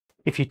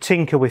if you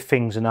tinker with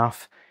things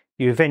enough,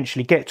 you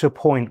eventually get to a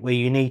point where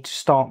you need to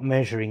start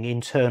measuring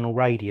internal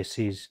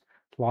radiuses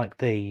like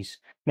these.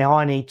 Now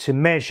I need to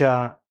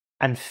measure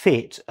and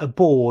fit a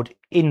board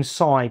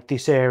inside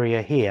this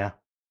area here.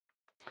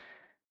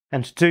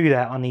 And to do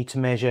that, I need to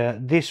measure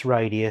this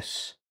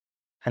radius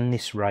and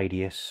this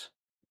radius.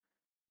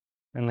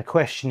 And the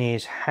question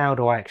is, how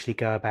do I actually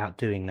go about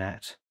doing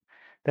that?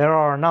 There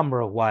are a number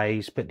of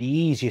ways, but the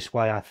easiest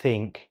way, I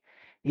think,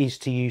 is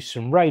to use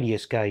some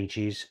radius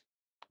gauges,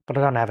 but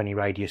I don't have any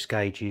radius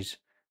gauges,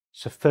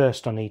 so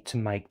first I need to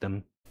make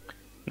them.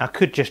 Now, I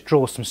could just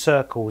draw some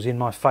circles in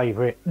my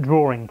favourite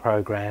drawing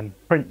program,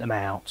 print them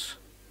out,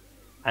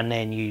 and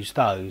then use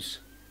those,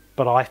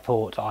 but I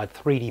thought I'd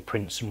 3D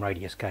print some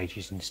radius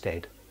gauges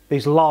instead.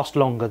 These last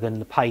longer than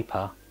the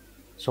paper,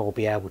 so I'll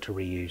be able to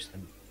reuse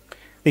them.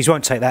 These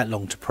won't take that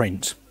long to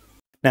print.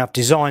 Now I've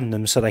designed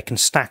them so they can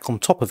stack on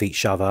top of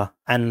each other,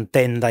 and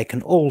then they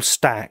can all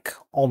stack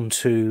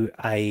onto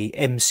a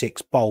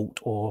M6 bolt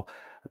or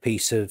a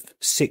piece of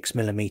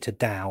 6mm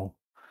dowel,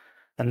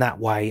 and that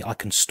way I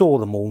can store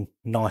them all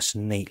nice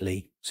and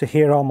neatly. So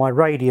here are my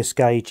radius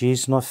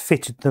gauges, and I've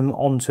fitted them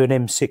onto an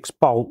M6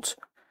 bolt.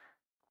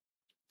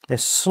 They're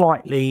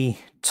slightly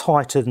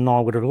tighter than I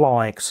would have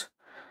liked.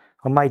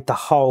 I made the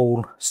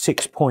hole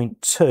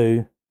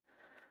 6.2,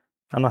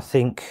 and I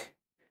think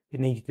it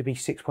needed to be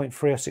 6.3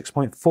 or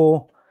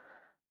 6.4.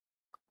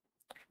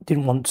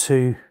 Didn't want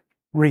to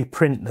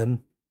reprint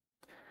them,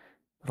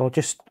 but I'll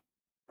just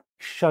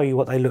show you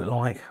what they look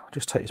like. I'll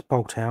just take this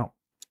bolt out.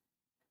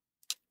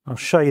 I'll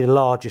show you the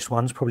largest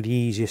ones, probably the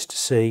easiest to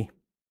see.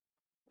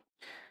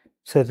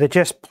 So they're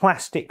just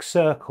plastic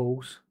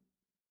circles.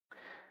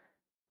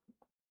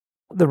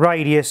 The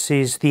radius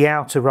is the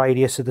outer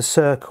radius of the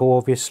circle,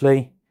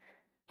 obviously.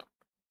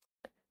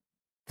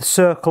 The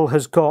circle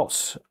has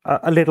got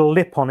a little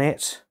lip on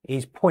it,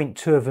 is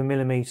 0.2 of a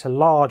millimetre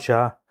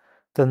larger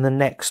than the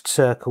next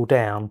circle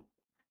down.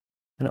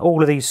 And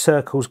all of these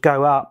circles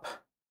go up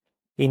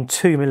in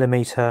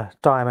 2mm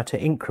diameter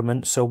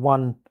increments, so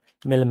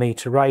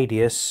 1mm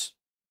radius.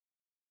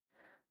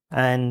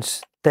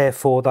 And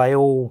therefore they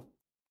all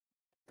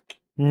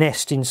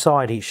nest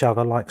inside each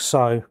other like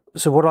so.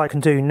 So what I can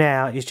do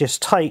now is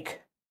just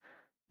take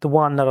the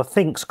one that I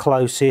think's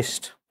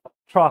closest,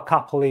 try a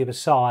couple either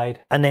side,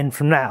 and then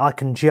from that I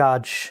can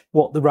judge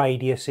what the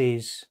radius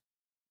is.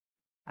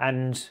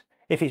 And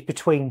if it's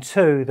between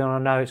two, then I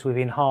know it's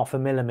within 0.5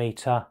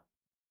 millimetre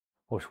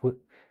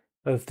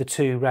of the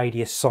two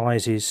radius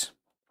sizes.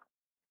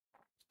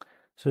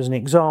 So as an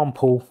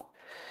example,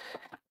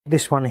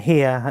 this one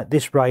here at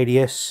this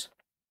radius,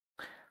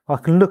 I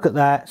can look at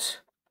that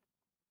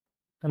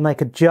and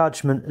make a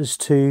judgment as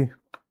to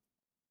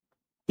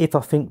if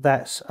I think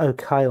that's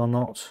okay or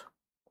not.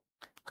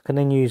 I can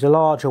then use a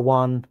larger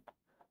one.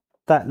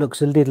 That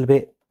looks a little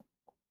bit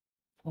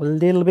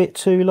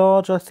too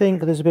large, I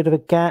think. There's a bit of a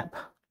gap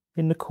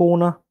in the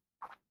corner,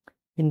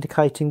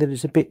 indicating that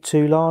it's a bit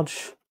too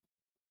large.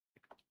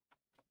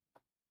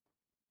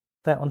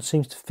 That one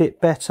seems to fit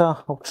better.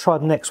 I'll try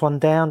the next one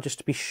down just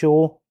to be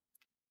sure.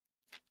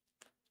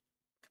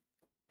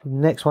 The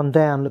next one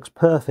down looks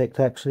perfect,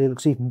 actually. It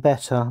looks even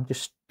better.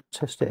 Just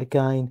test it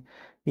again.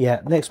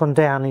 Yeah, next one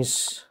down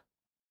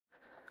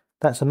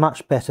that's a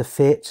much better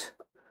fit.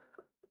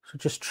 So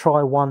just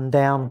try one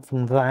down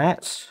from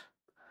that.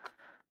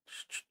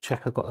 Just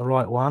check I've got the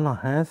right one. I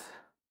have.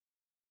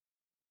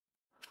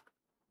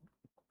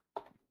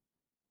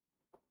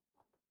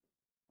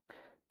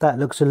 That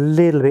looks a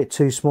little bit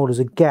too small. There's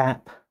a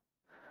gap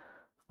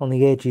on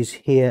the edges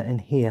here and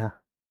here.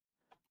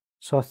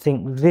 So I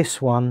think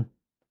this one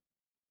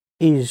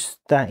is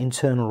that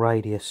internal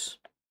radius.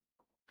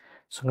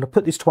 So I'm going to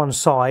put this to one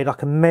side. I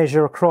can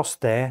measure across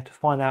there to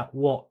find out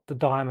what the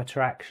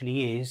diameter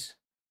actually is.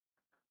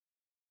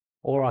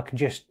 Or I can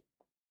just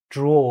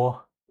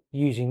draw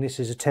using this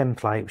as a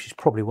template, which is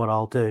probably what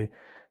I'll do.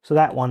 So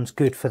that one's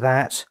good for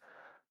that.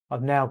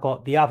 I've now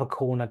got the other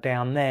corner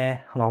down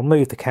there, and I'll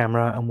move the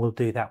camera and we'll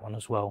do that one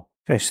as well.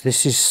 Okay, so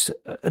this is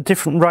a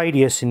different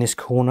radius in this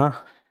corner,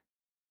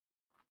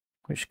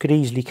 which could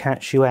easily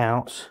catch you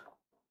out.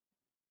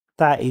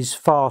 That is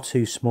far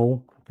too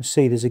small. You can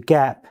see there's a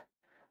gap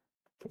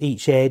at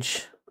each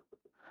edge,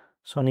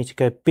 so I need to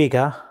go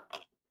bigger.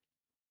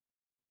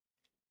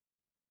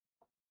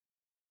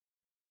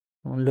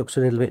 It looks a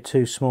little bit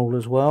too small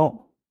as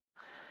well.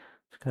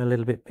 Let's go a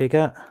little bit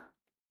bigger.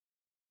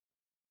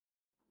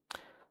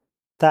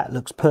 That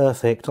looks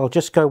perfect. I'll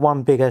just go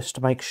one bigger just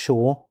to make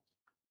sure.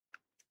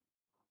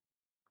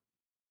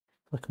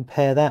 I'll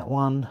compare that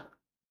one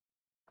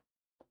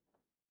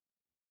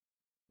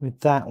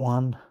with that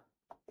one.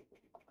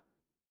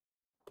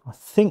 I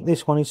think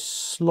this one is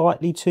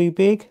slightly too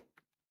big.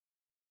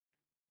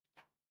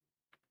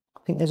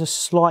 I think there's a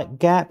slight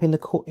gap in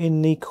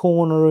the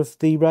corner of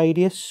the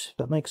radius, if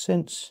that makes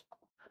sense.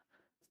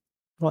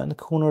 Right in the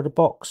corner of the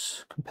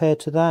box compared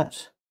to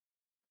that.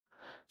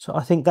 So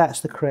I think that's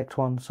the correct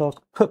one. So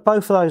I'll put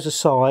both of those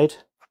aside,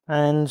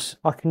 and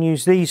I can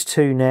use these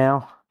two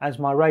now as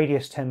my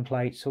radius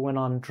template, so when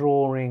I'm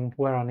drawing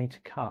where I need to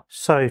cut.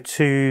 So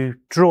to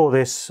draw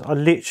this, I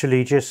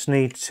literally just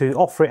need to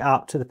offer it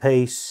up to the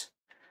piece,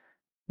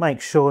 make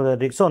sure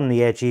that it's on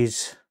the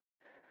edges.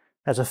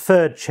 As a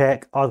third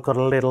check, I've got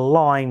a little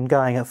line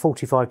going at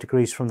 45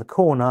 degrees from the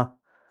corner.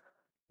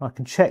 I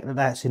can check that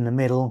that's in the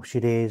middle, which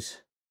it is.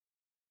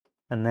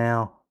 And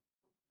now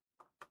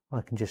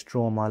I can just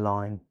draw my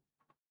line.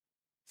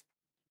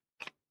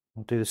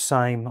 I'll do the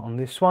same on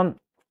this one.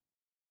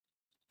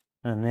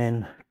 And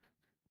then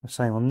the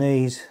same on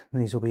these.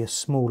 These will be a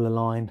smaller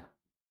line,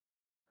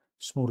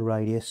 smaller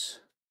radius.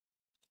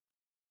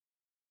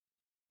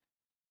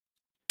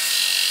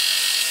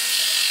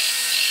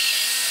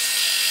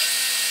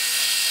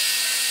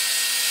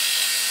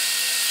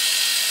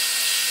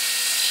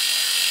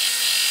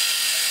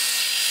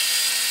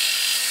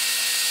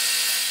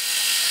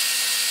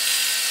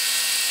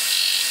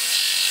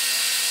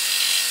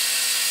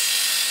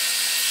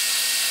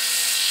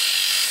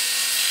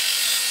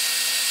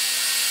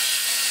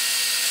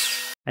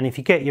 And if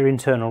you get your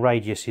internal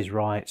radiuses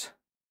right,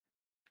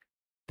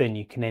 then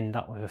you can end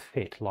up with a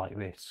fit like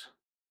this,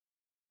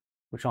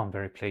 which I'm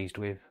very pleased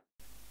with.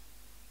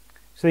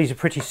 So these are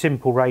pretty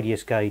simple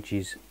radius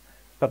gauges,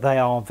 but they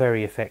are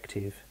very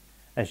effective,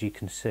 as you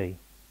can see.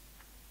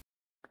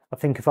 I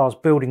think if I was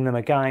building them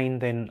again,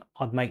 then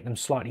I'd make them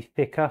slightly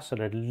thicker, so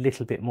they're a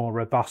little bit more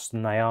robust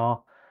than they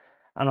are.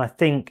 And I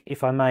think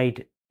if I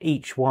made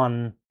each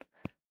one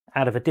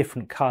out of a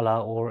different colour,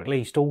 or at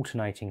least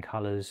alternating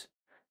colours,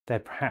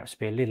 they'd perhaps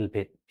be a little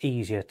bit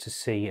easier to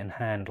see and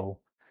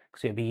handle,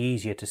 because it'd be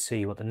easier to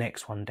see what the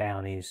next one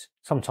down is.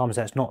 Sometimes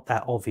that's not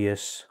that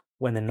obvious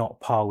when they're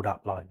not piled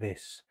up like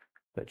this,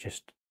 but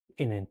just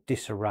in a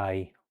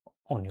disarray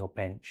on your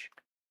bench.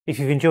 If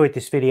you've enjoyed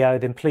this video,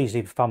 then please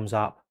leave a thumbs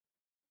up.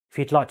 If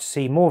you'd like to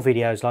see more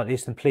videos like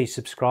this, then please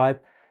subscribe.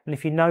 And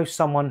if you know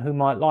someone who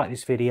might like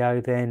this video,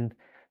 then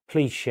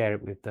please share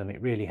it with them.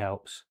 It really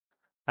helps.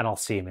 And I'll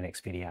see you in the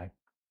next video.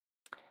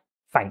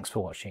 Thanks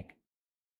for watching.